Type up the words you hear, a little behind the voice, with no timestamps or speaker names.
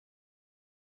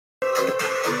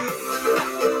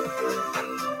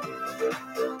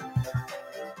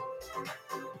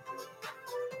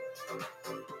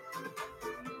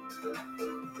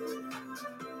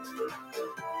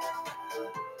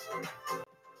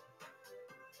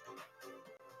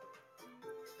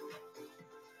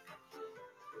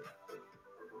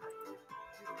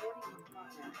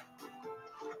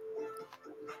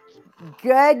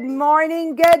Good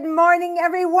morning,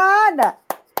 everyone.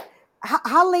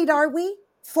 How late are we?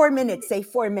 4 minutes, say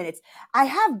 4 minutes. I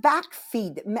have back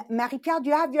feed. Marie-Pierre, do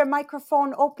you have your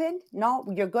microphone open? No,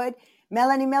 you're good.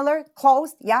 Melanie Miller,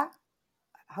 closed, yeah?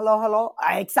 Hello.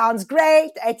 It sounds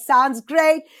great.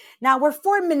 Now we're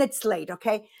 4 minutes late,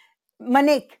 okay?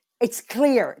 Monique, it's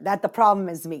clear that the problem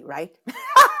is me, right?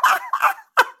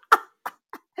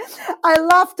 I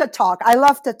love to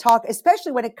talk,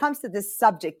 especially when it comes to this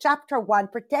subject. Chapter 1,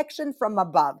 protection from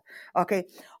above. Okay.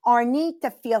 Our need to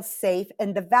feel safe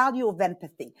and the value of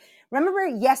empathy. Remember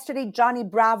yesterday, Johnny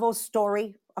Bravo's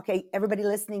story? Okay. Everybody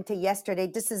listening to yesterday,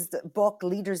 this is the book,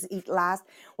 Leaders Eat Last.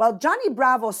 Well, Johnny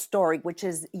Bravo's story, which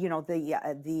is,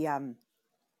 the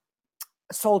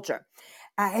soldier,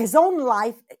 his own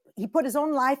life, he put his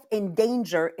own life in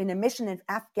danger in a mission in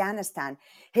Afghanistan.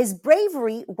 His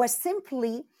bravery was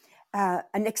simply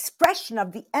an expression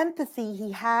of the empathy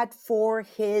he had for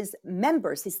his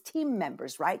members, his team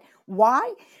members, right?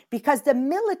 Why? Because the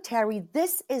military,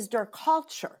 this is their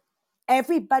culture.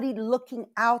 Everybody looking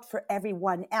out for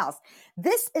everyone else.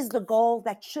 This is the goal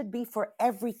that should be for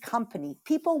every company.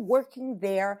 People working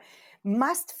there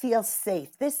must feel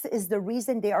safe. This is the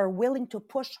reason they are willing to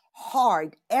push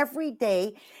hard every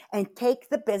day and take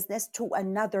the business to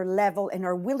another level and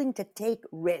are willing to take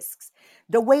risks.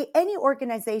 The way any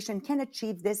organization can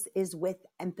achieve this is with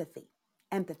empathy.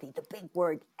 Empathy, the big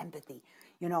word, empathy,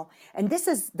 and this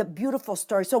is the beautiful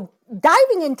story. So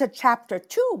diving into chapter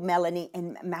 2, Melanie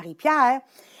and Marie-Pierre,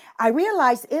 I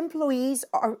realized employees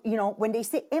are, when they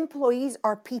say employees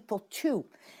are people too.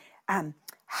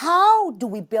 How do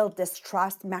we build this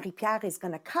trust? Marie-Pierre is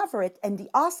going to cover it. And the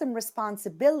awesome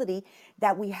responsibility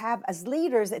that we have as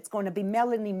leaders, it's going to be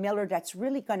Melanie Miller that's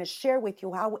really going to share with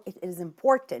you how it is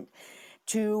important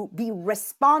to be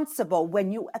responsible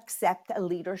when you accept a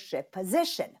leadership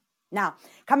position. Now,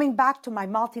 coming back to my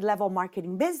multi-level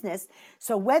marketing business,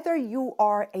 so whether you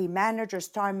are a manager,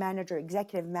 star manager,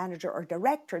 executive manager, or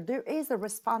director, there is a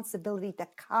responsibility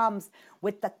that comes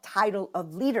with the title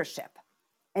of leadership,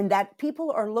 and that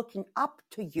people are looking up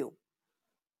to you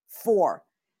for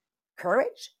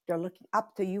courage. They're looking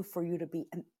up to you for you to be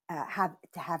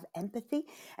have empathy,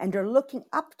 and they're looking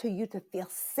up to you to feel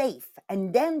safe,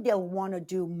 and then they'll want to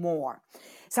do more.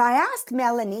 So I asked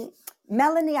Melanie,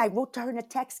 I wrote to her in a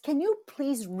text, can you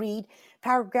please read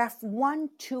paragraph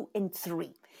 1, 2, and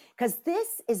 3? Because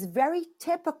this is very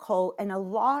typical in a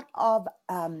lot of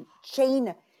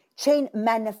chain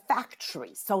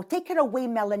manufacturing. So take it away,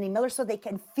 Melanie Miller, so they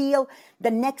can feel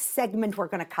the next segment we're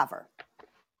going to cover.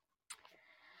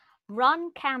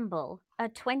 Ron Campbell, a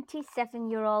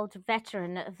 27-year-old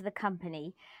veteran of the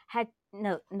company, a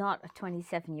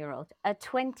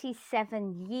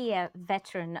 27-year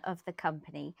veteran of the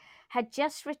company, had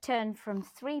just returned from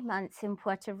 3 months in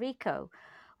Puerto Rico,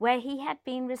 where he had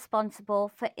been responsible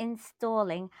for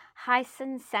installing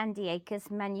Hyson Sandiacre's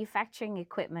manufacturing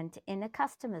equipment in a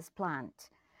customer's plant.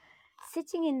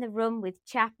 Sitting in the room with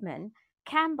Chapman,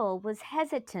 Campbell was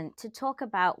hesitant to talk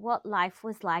about what life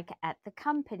was like at the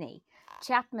company.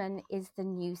 Chapman is the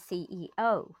new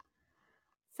CEO.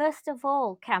 First of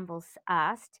all, Campbell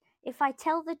asked, if I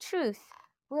tell the truth,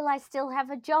 will I still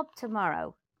have a job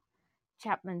tomorrow?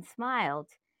 Chapman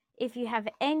smiled. If you have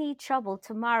any trouble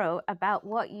tomorrow about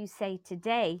what you say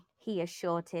today, he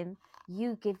assured him,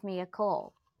 you give me a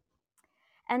call.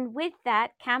 And with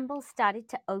that, Campbell started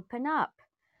to open up.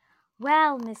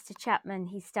 Well, Mr. Chapman,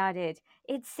 he started,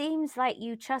 it seems like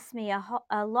you trust me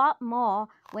a lot more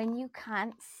when you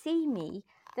can't see me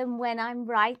than when I'm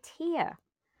right here.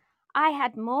 I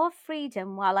had more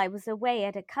freedom while I was away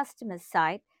at a customer's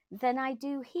site than I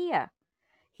do here,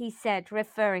 he said,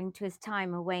 referring to his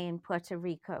time away in Puerto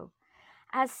Rico.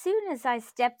 As soon as I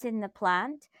stepped in the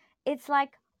plant, it's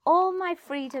like all my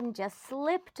freedom just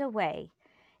slipped away.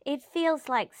 It feels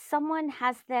like someone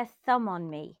has their thumb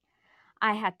on me.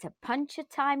 I had to punch a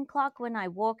time clock when I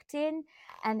walked in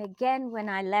and again when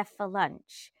I left for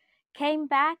lunch. Came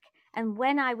back, and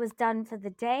when I was done for the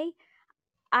day,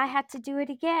 I had to do it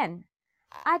again.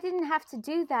 I didn't have to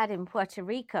do that in Puerto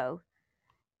Rico.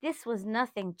 This was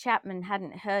nothing Chapman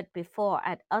hadn't heard before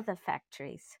at other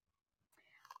factories.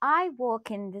 I walk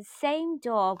in the same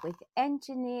door with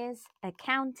engineers,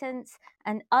 accountants,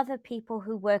 and other people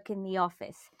who work in the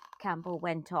office, Campbell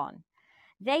went on.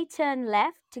 They turn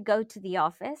left to go to the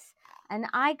office, and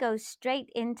I go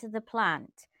straight into the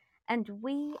plant. And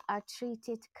we are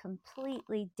treated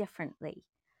completely differently.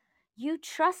 You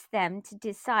trust them to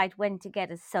decide when to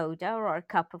get a soda or a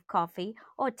cup of coffee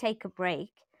or take a break.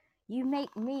 You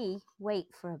make me wait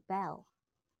for a bell.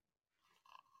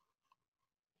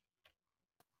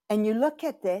 And you look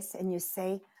at this and you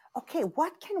say, okay,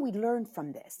 what can we learn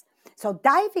from this? So,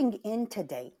 diving in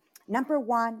today, number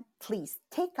one, please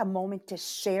take a moment to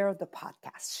share the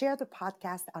podcast. Share the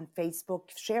podcast on Facebook,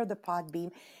 share the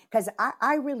Podbeam, because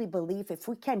I really believe if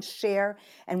we can share,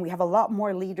 and we have a lot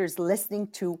more leaders listening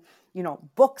to,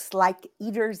 books like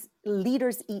Leaders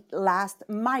Eat Last,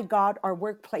 my God, our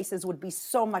workplaces would be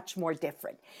so much more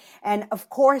different. And of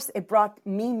course, it brought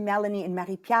me, Melanie, and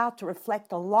Marie-Pierre to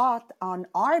reflect a lot on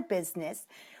our business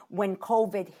when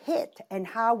COVID hit and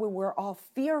how we were all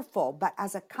fearful. But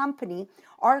as a company,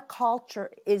 our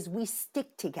culture is we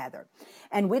stick together.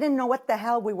 And we didn't know what the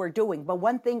hell we were doing. But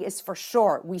one thing is for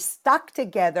sure, we stuck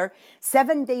together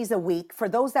 7 days a week. For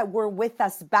those that were with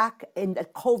us back in the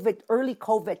early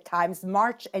COVID times,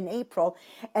 March and April,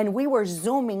 and we were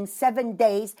Zooming 7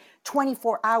 days,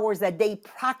 24 hours a day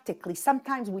practically.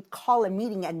 Sometimes we'd call a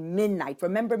meeting at midnight.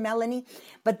 Remember, Melanie?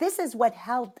 But this is what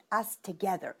held us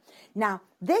together. Now,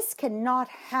 this cannot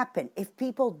happen if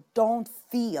people don't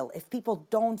feel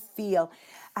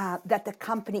that the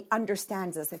company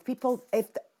understands us. If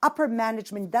the upper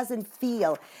management doesn't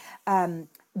feel,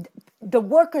 the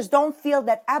workers don't feel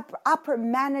that upper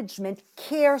management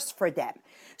cares for them.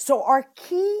 So our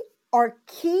key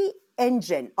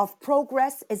engine of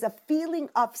progress is a feeling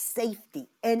of safety,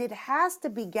 and it has to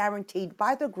be guaranteed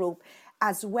by the group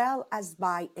as well as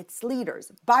by its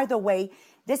leaders. By the way,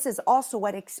 this is also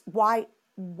what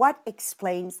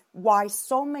explains why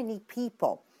so many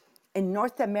people in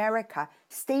North America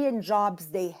stay in jobs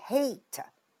they hate.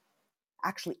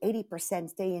 Actually, 80%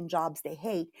 stay in jobs they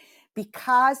hate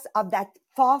because of that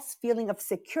false feeling of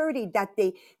security that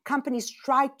the companies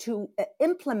try to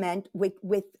implement with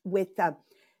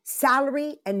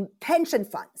salary and pension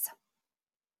funds.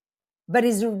 But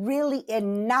is it really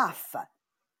enough?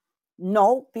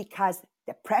 No, because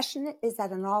depression is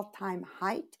at an all-time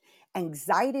height.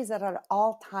 Anxiety is at an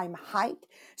all-time height.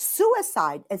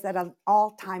 Suicide is at an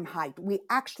all-time height. We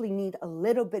actually need a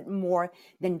little bit more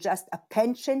than just a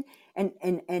pension and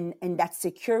that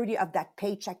security of that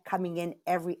paycheck coming in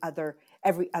every other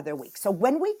week. So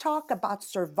when we talk about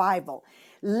survival,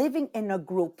 living in a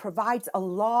group provides a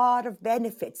lot of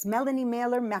benefits. Melanie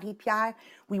Mailer, Marie-Pierre,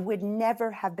 we would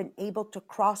never have been able to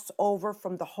cross over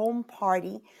from the home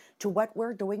party to what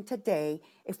we're doing today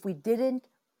if we didn't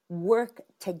work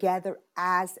together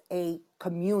as a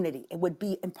community. It would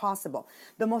be impossible.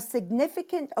 The most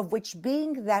significant of which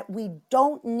being that we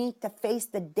don't need to face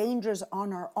the dangers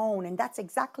on our own. And that's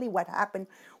exactly what happened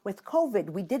with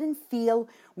COVID. We didn't feel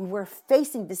we were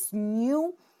facing this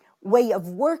new way of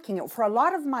working. For a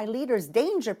lot of my leaders,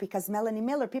 danger, because Melanie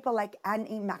Miller, people like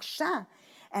Annie Marchand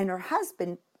and her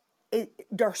husband,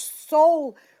 their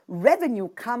sole revenue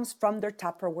comes from their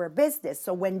Tupperware business.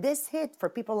 So when this hit for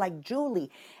people like Julie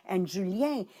and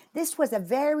Julien, this was a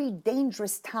very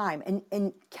dangerous time.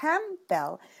 And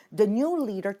Campbell, the new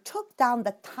leader, took down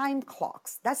the time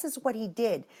clocks. This is what he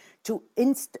did to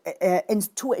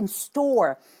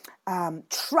install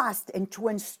trust and to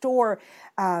install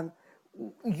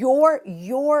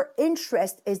your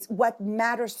interest is what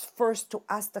matters first to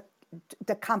us,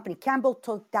 the company. Campbell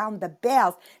took down the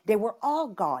bells. They were all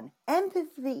gone.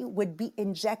 Empathy would be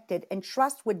injected and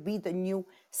trust would be the new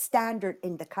standard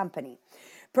in the company.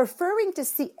 Preferring to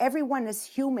see everyone as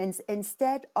humans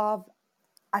instead of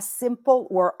a simple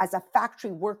or as a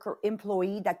factory worker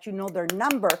employee that you know their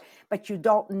number, but you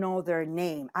don't know their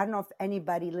name. I don't know if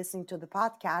anybody listening to the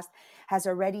podcast has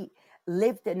already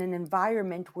lived in an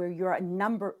environment where you're a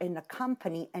number in a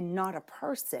company and not a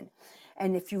person.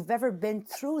 And if you've ever been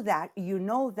through that, you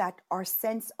know that our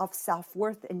sense of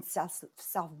self-worth and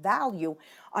self-value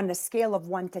on a scale of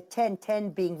 1 to 10, 10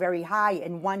 being very high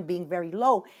and 1 being very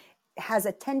low, has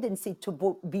a tendency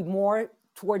to be more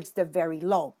towards the very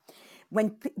low.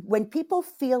 When people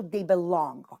feel they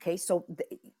belong, okay, so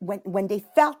when they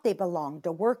felt they belonged,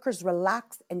 the workers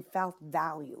relaxed and felt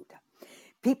valued.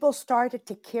 People started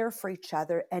to care for each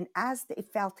other, and as they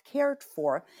felt cared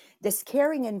for, this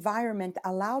caring environment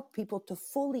allowed people to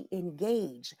fully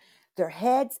engage their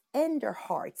heads and their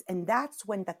hearts, and that's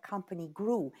when the company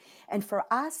grew. And for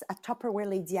us at Tupperware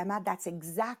Les Diamants, that's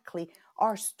exactly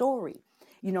our story.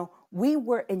 You know, we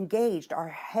were engaged, our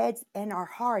heads and our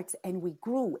hearts, and we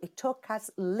grew. It took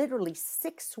us literally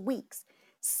 6 weeks,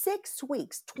 6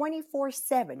 weeks,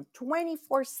 24/7,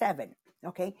 24/7.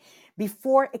 okay,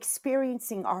 before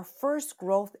experiencing our first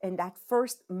growth in that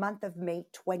first month of May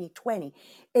 2020.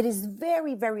 It is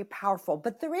very, very powerful,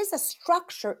 but there is a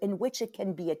structure in which it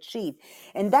can be achieved.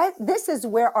 And that this is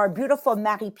where our beautiful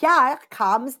Marie-Pierre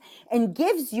comes and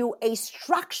gives you a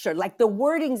structure. Like the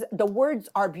words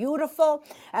are beautiful.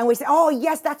 And we say, oh,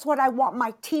 yes, that's what I want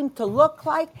my team to look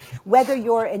like, whether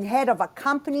you're in head of a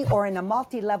company or in a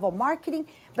multi-level marketing.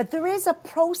 But there is a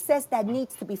process that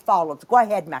needs to be followed. Go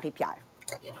ahead, Marie-Pierre.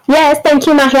 Yes, thank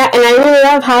you, Maria. And I really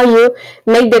love how you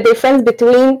make the difference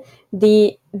between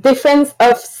the difference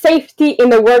of safety in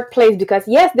the workplace, because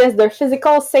yes, there's the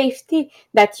physical safety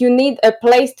that you need a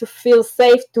place to feel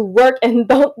safe to work and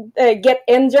don't get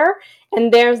injured.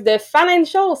 And there's the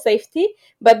financial safety,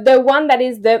 but the one that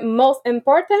is the most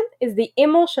important is the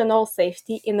emotional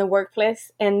safety in the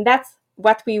workplace. And that's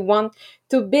what we want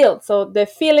to build. So the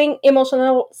feeling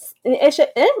emotionally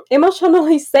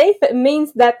safe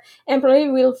means that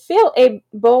employees will feel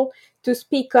able to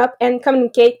speak up and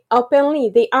communicate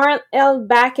openly. They aren't held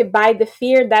back by the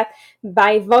fear that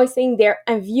by voicing their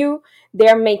view,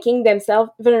 they're making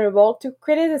themselves vulnerable to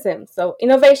criticism. So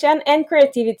innovation and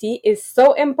creativity is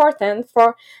so important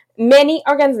for many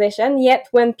organizations, yet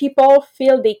when people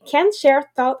feel they can share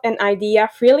thought and idea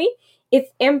freely,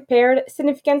 it's impaired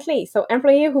significantly. So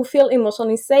employees who feel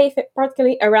emotionally safe,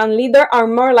 particularly around leaders, are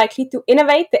more likely to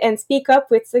innovate and speak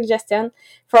up with suggestions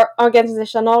for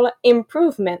organizational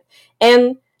improvement.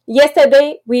 And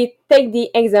yesterday we take the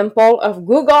example of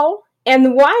Google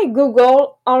and why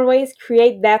Google always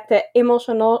create that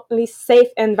emotionally safe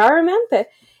environment.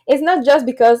 It's not just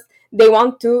because they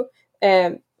want to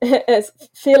um,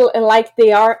 feel like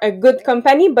they are a good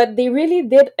company, but they really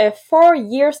did a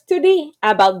 4-year study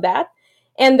about that.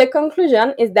 And the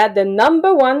conclusion is that the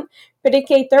number one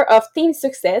predictor of team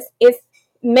success is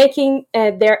making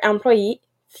their employee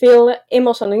feel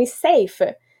emotionally safe.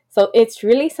 So it's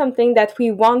really something that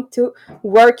we want to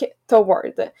work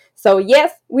toward. So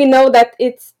yes, we know that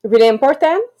it's really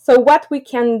important. So what we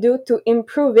can do to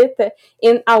improve it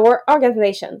in our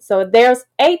organization. So there's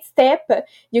 8 steps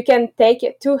you can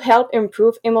take to help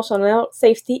improve emotional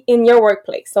safety in your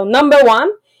workplace. So number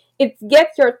 1, it's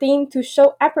get your team to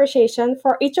show appreciation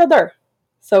for each other.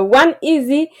 So one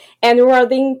easy and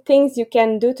rewarding things you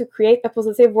can do to create a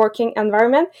positive working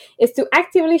environment is to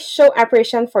actively show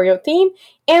appreciation for your team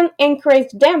and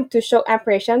encourage them to show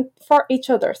appreciation for each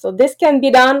other. So this can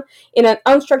be done in an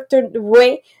unstructured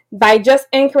way by just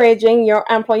encouraging your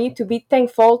employee to be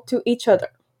thankful to each other.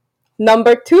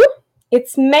 Number 2,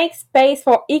 it's make space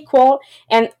for equal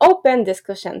and open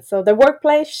discussion. So the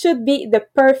workplace should be the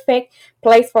perfect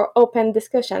place for open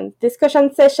discussion.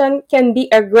 Discussion session can be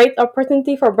a great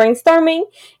opportunity for brainstorming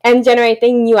and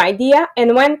generating new idea.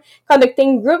 And when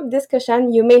conducting group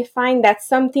discussion, you may find that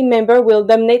some team member will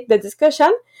dominate the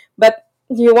discussion, but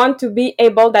you want to be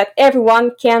able that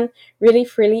everyone can really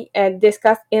freely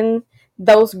discuss in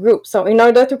those groups. So in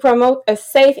order to promote a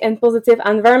safe and positive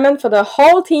environment for the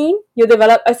whole team, you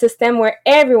develop a system where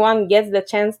everyone gets the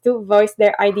chance to voice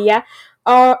their idea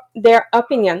or their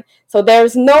opinion. So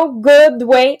there's no good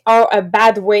way or a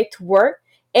bad way to work.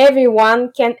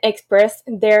 Everyone can express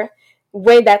their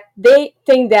way that they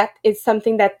think that is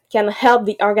something that can help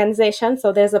the organization.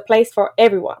 So there's a place for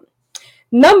everyone.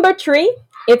 Number 3,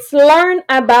 it's learn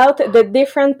about the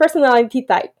different personality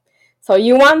type. So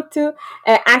you want to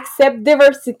accept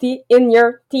diversity in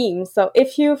your team. So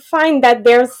if you find that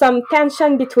there's some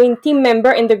tension between team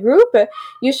member in the group,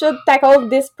 you should tackle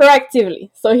this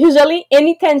proactively. So usually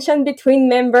any tension between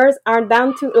members are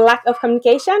down to lack of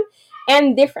communication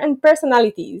and different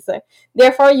personalities.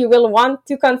 Therefore, you will want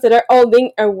to consider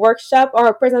holding a workshop or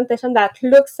a presentation that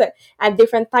looks at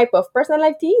different type of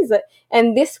personalities,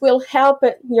 and this will help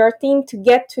your team to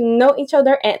get to know each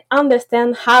other and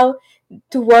understand how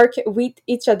to work with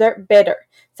each other better.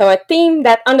 So a team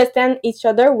that understands each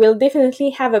other will definitely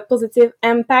have a positive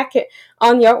impact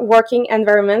on your working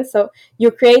environment. So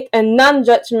you create a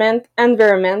non-judgment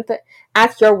environment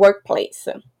at your workplace.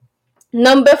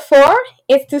 Number 4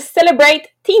 is to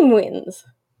celebrate team wins.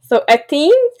 So a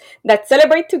team that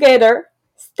celebrates together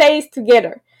stays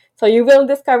together. So you will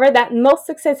discover that most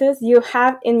successes you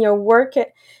have in your work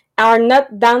are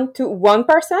not down to one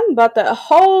person, but a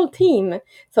whole team.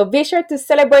 So be sure to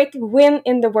celebrate win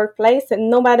in the workplace,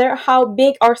 no matter how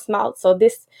big or small. So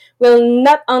this will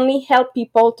not only help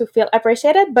people to feel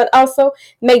appreciated, but also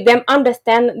make them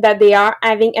understand that they are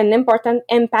having an important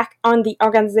impact on the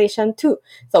organization too.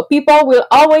 So people will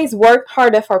always work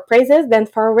harder for praises than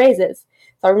for raises.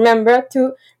 So remember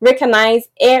to recognize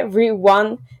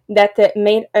everyone that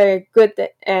made a good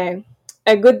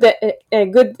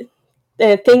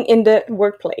thing in the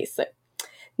workplace.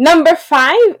 Number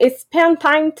 5 is spend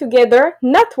time together,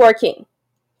 not working.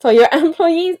 So your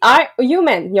employees are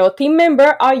human. Your team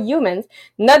members are humans,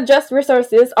 not just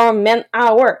resources or man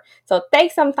hour. So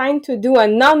take some time to do a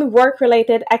non-work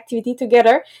related activity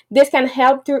together. This can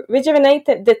help to rejuvenate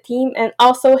the team and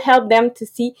also help them to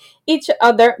see each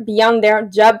other beyond their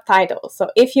job title.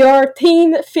 So if your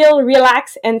team feel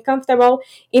relaxed and comfortable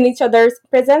in each other's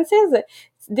presences,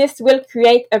 this will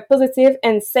create a positive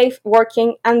and safe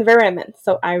working environment.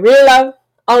 So I really love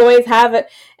always have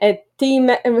a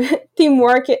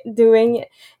teamwork doing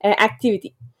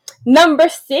activity. Number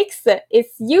 6 is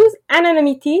use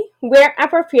anonymity where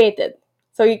appropriated.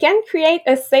 So you can create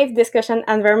a safe discussion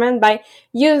environment by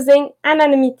using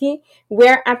anonymity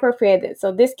where appropriated.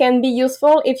 So this can be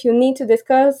useful if you need to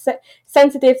discuss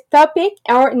sensitive topic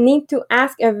or need to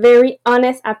ask a very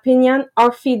honest opinion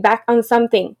or feedback on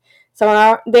something.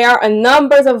 So there are a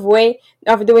numbers of ways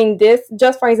of doing this.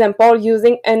 Just for example,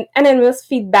 using an anonymous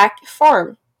feedback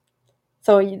form.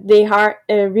 So they are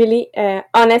a really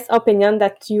honest opinion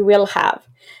that you will have.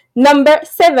 Number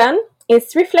 7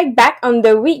 is reflect back on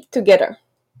the week together.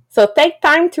 So take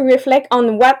time to reflect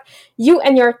on what you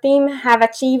and your team have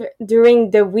achieved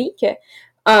during the week.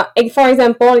 For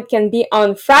example, it can be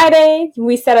on Friday.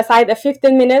 We set aside a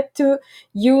 15 minute to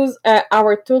use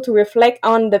our tool to reflect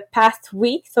on the past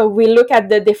week. So we look at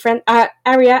the different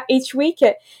area each week,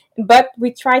 but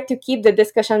we try to keep the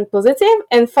discussion positive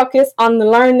and focus on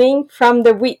learning from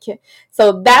the week,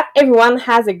 so that everyone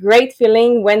has a great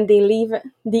feeling when they leave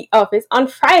the office on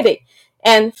Friday.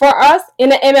 And for us in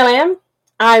the MLM,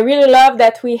 I really love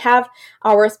that we have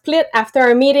our split after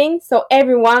a meeting, so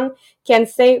everyone can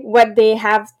say what they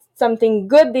have, something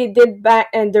good they did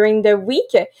back during the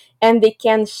week, and they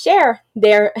can share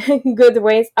their good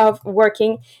ways of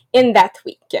working in that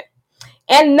week.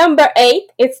 And number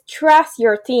 8 is trust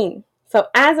your team. So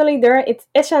as a leader, it's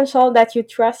essential that you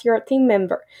trust your team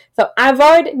member. So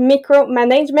avoid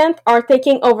micromanagement or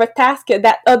taking over tasks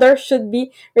that others should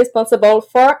be responsible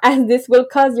for, as this will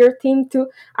cause your team to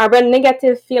have a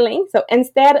negative feeling. So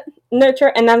instead,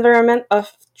 nurture an environment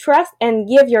of trust and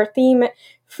give your team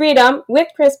freedom with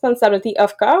responsibility,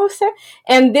 of course,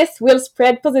 and this will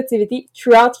spread positivity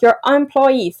throughout your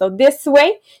employees. So this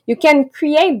way, you can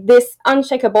create this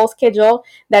unshakable schedule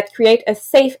that create a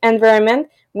safe environment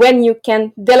when you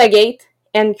can delegate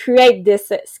and create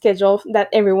this schedule that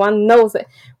everyone knows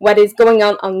what is going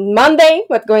on Monday,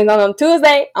 what's going on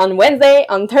Tuesday, on Wednesday,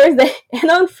 on Thursday, and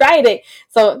on Friday.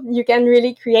 So you can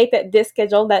really create this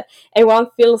schedule that everyone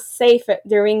feels safe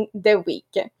during the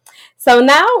week. So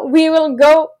now we will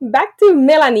go back to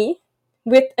Melanie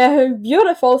with a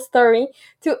beautiful story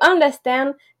to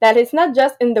understand that it's not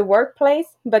just in the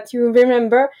workplace, but you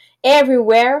remember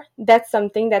everywhere. That's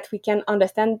something that we can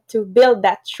understand to build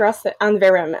that trust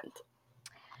environment.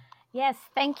 Yes,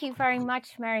 thank you very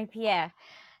much, Mary Pierre.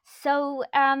 So,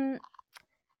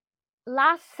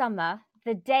 last summer,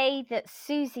 the day that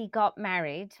Susie got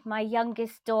married, my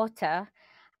youngest daughter,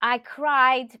 I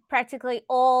cried practically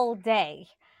all day.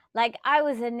 Like I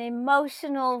was an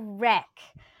emotional wreck.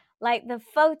 Like the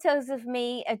photos of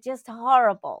me are just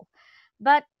horrible.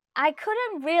 But I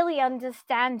couldn't really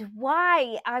understand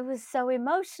why I was so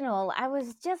emotional. I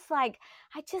was just like,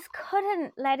 I just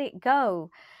couldn't let it go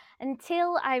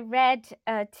until I read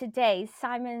today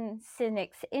Simon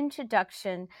Sinek's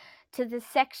introduction to the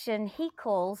section he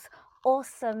calls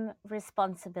Awesome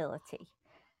Responsibility.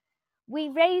 We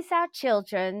raise our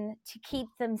children to keep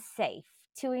them safe,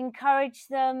 to encourage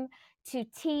them, to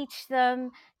teach them,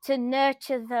 to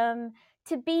nurture them,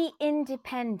 to be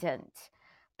independent.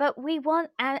 But we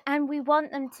want, and we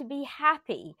want them to be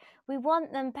happy. We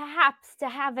want them perhaps to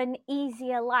have an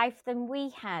easier life than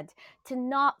we had, to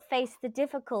not face the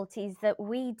difficulties that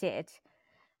we did.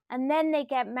 And then they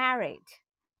get married.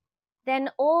 Then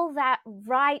all that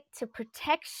right to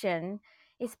protection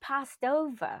is passed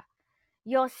over.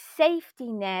 Your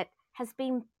safety net has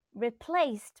been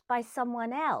replaced by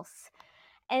someone else.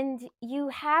 And you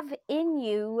have in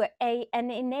you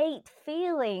an innate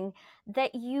feeling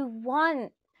that you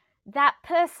want that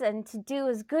person to do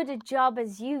as good a job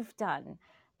as you've done,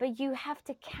 but you have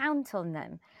to count on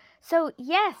them. So,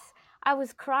 yes, I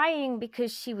was crying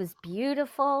because she was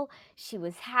beautiful, she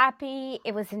was happy,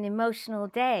 it was an emotional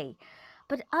day.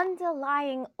 But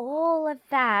underlying all of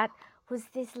that was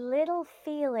this little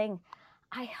feeling,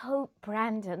 I hope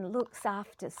Brandon looks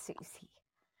after Susie.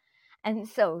 And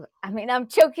so, I mean, I'm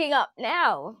choking up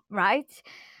now, right?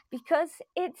 Because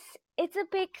it's a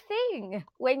big thing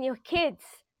when your kids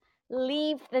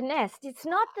leave the nest. It's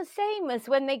not the same as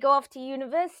when they go off to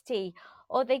university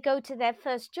or they go to their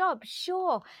first job.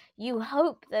 Sure, you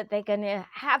hope that they're going to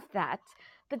have that,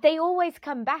 but they always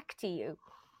come back to you.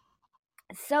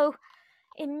 So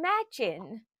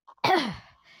imagine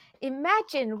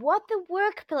imagine what the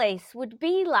workplace would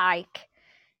be like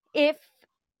if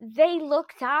they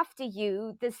looked after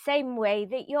you the same way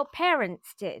that your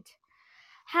parents did.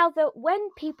 How that when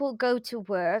people go to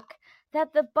work,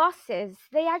 that the bosses,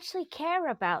 they actually care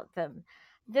about them,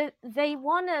 that they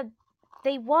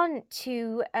want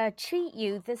to treat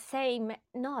you the same,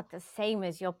 not the same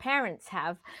as your parents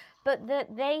have, but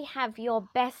that they have your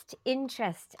best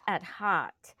interest at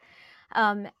heart.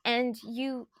 And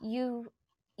you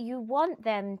want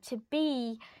them to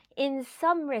be, in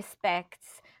some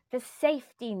respects, the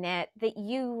safety net that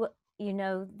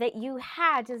that you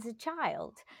had as a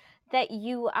child, that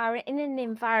you are in an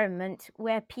environment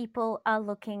where people are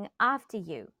looking after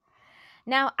you.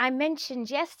 Now, I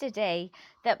mentioned yesterday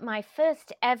that my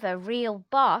first ever real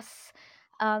boss,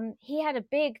 he had a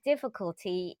big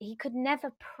difficulty. He could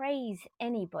never praise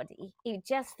anybody. He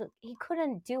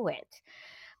couldn't do it.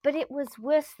 But it was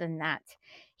worse than that.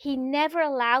 He never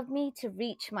allowed me to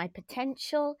reach my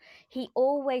potential. He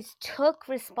always took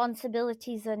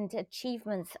responsibilities and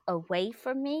achievements away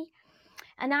from me.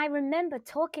 And I remember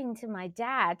talking to my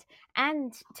dad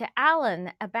and to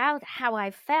Alan about how I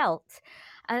felt.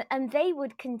 And they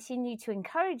would continue to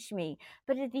encourage me.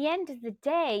 But at the end of the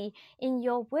day, in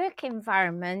your work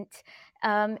environment,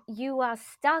 you are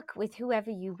stuck with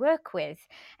whoever you work with.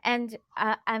 And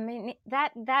I mean,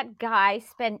 that guy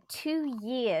spent 2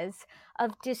 years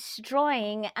of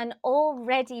destroying an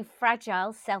already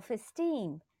fragile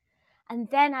self-esteem. And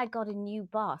then I got a new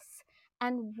boss.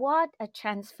 And what a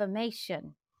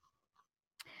transformation.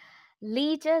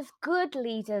 Leaders, good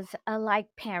leaders, are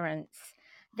like parents.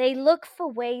 They look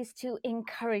for ways to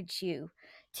encourage you,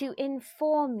 to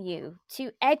inform you,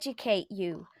 to educate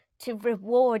you, to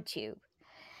reward you.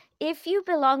 If you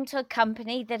belong to a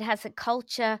company that has a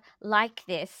culture like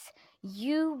this,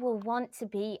 you will want to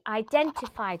be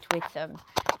identified with them.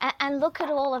 And look at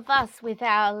all of us with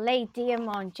our Les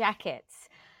Diamants jackets.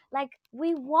 Like,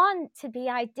 we want to be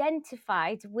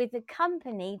identified with a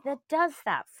company that does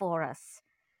that for us.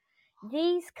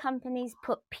 These companies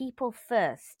put people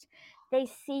first. They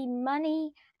see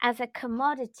money as a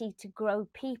commodity to grow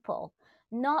people,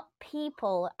 not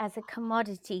people as a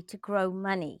commodity to grow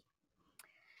money.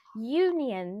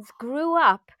 Unions grew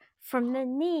up from the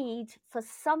need for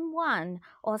someone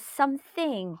or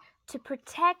something to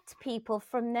protect people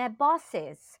from their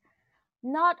bosses.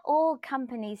 Not all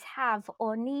companies have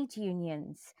or need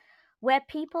unions. Where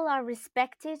people are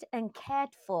respected and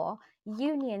cared for,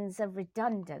 unions are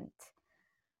redundant.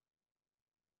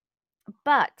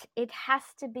 But it has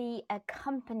to be a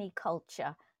company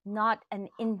culture, not an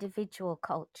individual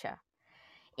culture.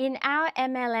 In our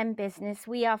MLM business,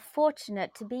 we are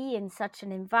fortunate to be in such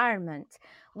an environment.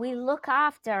 We look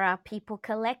after our people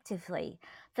collectively.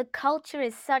 The culture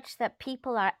is such that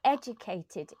people are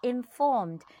educated,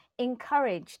 informed,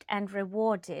 encouraged, and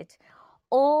rewarded.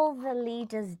 All the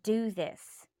leaders do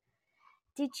this.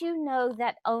 Did you know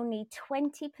that only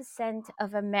 20%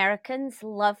 of Americans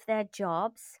love their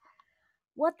jobs?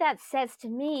 What that says to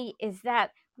me is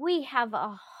that we have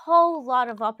a whole lot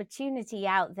of opportunity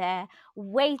out there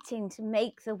waiting to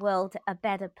make the world a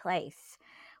better place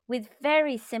with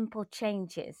very simple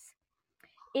changes.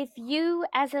 If you,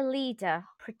 as a leader,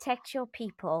 protect your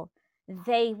people,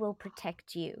 they will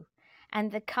protect you,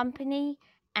 and the company,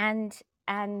 and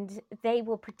they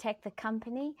will protect the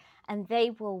company, and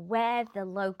they will wear the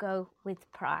logo with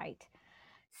pride.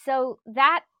 So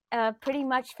that pretty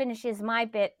much finishes my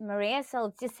bit, Maria. So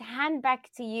I'll just hand back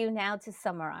to you now to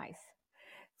summarize.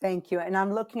 Thank you. And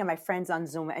I'm looking at my friends on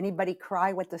Zoom. Anybody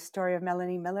cry with the story of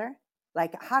Melanie Miller?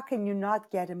 Like, how can you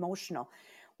not get emotional?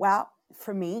 Well,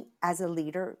 for me, as a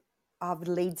leader of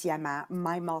Les Diamants,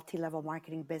 my multi-level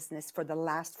marketing business for the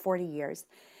last 40 years,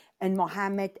 and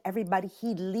Mohammed, everybody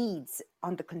he leads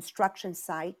on the construction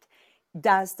site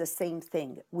does the same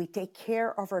thing. We take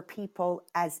care of our people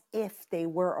as if they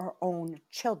were our own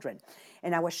children.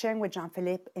 And I was sharing with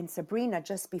Jean-Philippe and Sabrina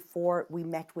just before we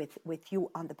met with you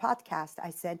on the podcast. I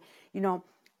said,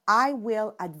 I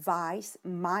will advise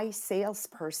my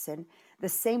salesperson the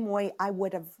same way I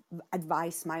would have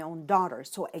advised my own daughter.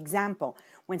 So example,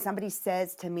 when somebody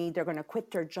says to me they're going to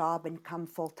quit their job and come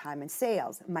full-time in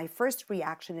sales, my first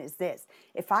reaction is this: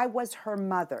 if I was her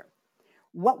mother,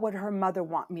 what would her mother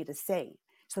want me to say?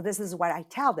 So this is what I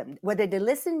tell them. Whether they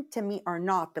listen to me or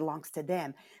not belongs to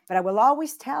them. But I will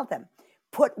always tell them,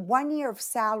 put 1 year of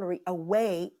salary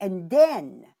away, and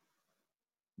then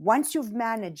once you've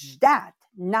managed that,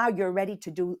 now you're ready to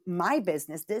do my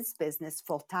business, this business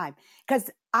full time.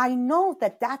 Because I know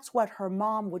that that's what her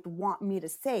mom would want me to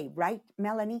say, right,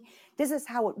 Melanie? This is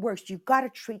how it works. You've got to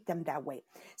treat them that way.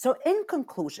 So, in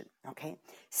conclusion, okay,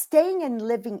 staying and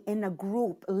living in a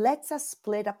group lets us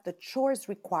split up the chores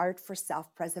required for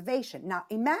self preservation. Now,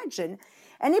 imagine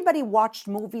anybody watched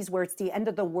movies where it's the end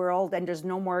of the world and there's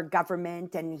no more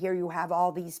government, and here you have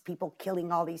all these people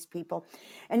killing all these people.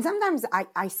 And sometimes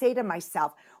I say to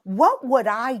myself, what would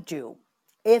I do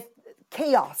if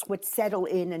chaos would settle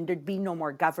in and there'd be no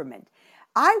more government?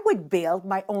 I would build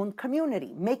my own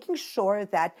community, making sure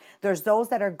that there's those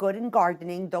that are good in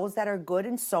gardening, those that are good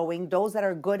in sewing, those that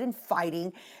are good in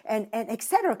fighting, and et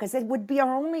cetera, because it would be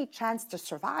our only chance to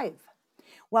survive.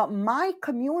 Well, my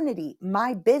community,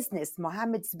 my business,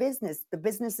 Mohammed's business, the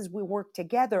businesses we work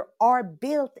together are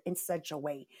built in such a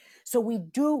way. So we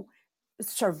do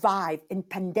survive in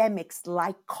pandemics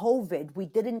like COVID. We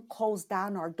didn't close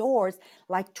down our doors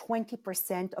like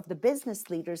 20% of the business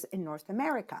leaders in North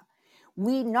America.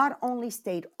 We not only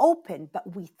stayed open,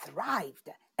 but we thrived,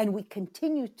 and we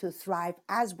continue to thrive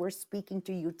as we're speaking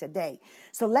to you today.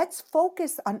 So let's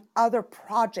focus on other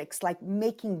projects like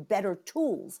making better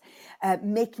tools,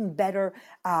 making better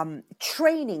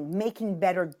training, making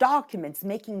better documents,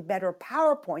 making better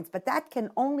PowerPoints, but that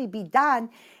can only be done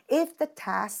if the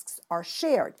tasks are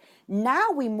shared.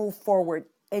 Now we move forward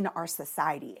in our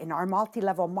society. In our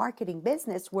multi-level marketing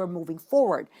business, we're moving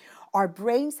forward. Our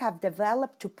brains have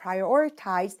developed to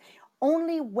prioritize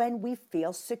only when we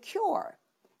feel secure.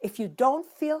 If you don't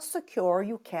feel secure,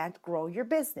 you can't grow your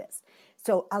business.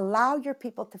 So allow your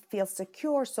people to feel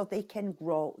secure so they can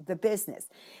grow the business.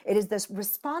 It is the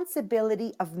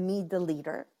responsibility of me, the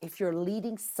leader, if you're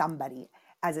leading somebody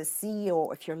as a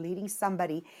CEO, if you're leading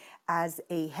somebody as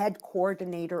a head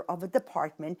coordinator of a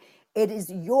department, it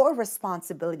is your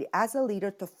responsibility as a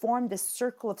leader to form this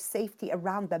circle of safety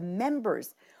around the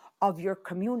members of your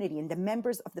community and the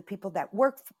members of the people that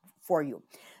work for you.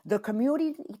 The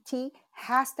community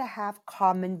has to have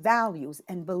common values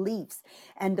and beliefs,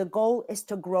 and the goal is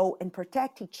to grow and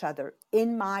protect each other.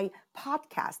 In my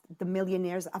podcast, The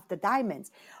Millionaires of the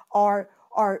Diamonds, our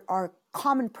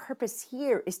common purpose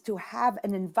here is to have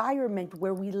an environment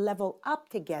where we level up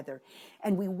together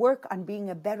and we work on being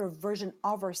a better version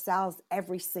of ourselves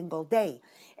every single day.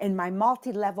 In my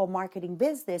multi-level marketing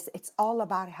business, it's all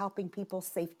about helping people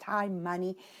save time,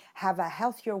 money, have a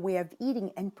healthier way of eating,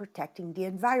 and protecting the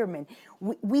environment.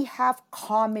 We have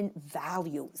common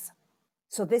values.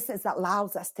 So this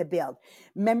allows us to build.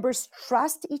 Members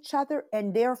trust each other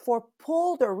and therefore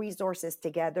pull their resources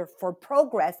together for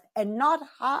progress and not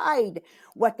hide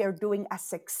what they're doing as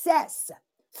success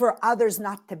for others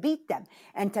not to beat them.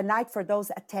 And tonight, for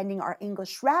those attending our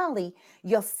English rally,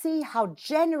 you'll see how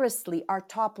generously our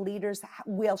top leaders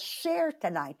will share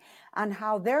tonight on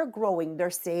how they're growing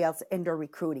their sales and their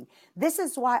recruiting. This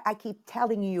is why I keep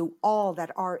telling you all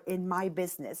that are in my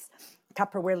business,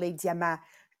 Tupperware Les Diamants,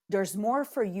 there's more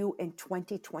for you in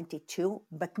 2022,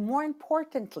 but more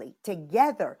importantly,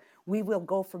 together, we will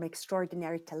go from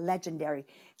extraordinary to legendary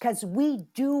because we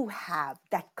do have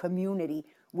that community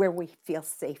where we feel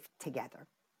safe together.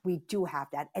 We do have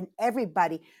that. And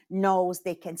everybody knows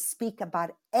they can speak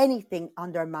about anything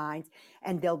on their minds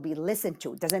and they'll be listened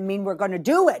to. Doesn't mean we're going to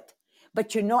do it,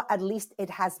 but at least it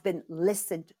has been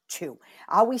listened to.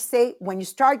 I always say when you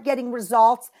start getting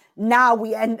results, now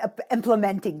we end up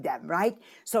implementing them, right?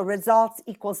 So results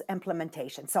equals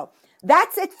implementation. So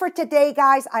that's it for today,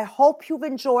 guys. I hope you've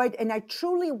enjoyed, and I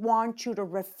truly want you to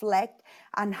reflect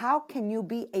on how can you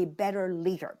be a better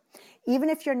leader. Even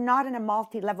if you're not in a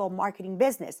multi-level marketing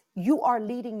business, you are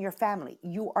leading your family.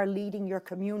 You are leading your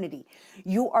community.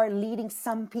 You are leading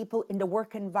some people in the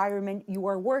work environment you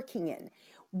are working in.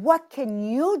 What can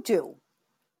you do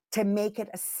to make it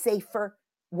a safer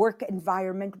work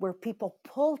environment where people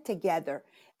pull together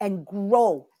and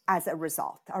grow as a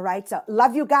result? All right. So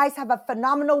love you guys. Have a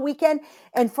phenomenal weekend.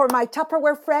 And for my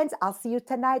Tupperware friends, I'll see you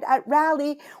tonight at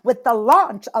Rally with the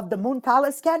launch of the Moon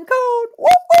Palace Cancun. Woo,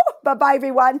 woo. Bye-bye,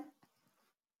 everyone.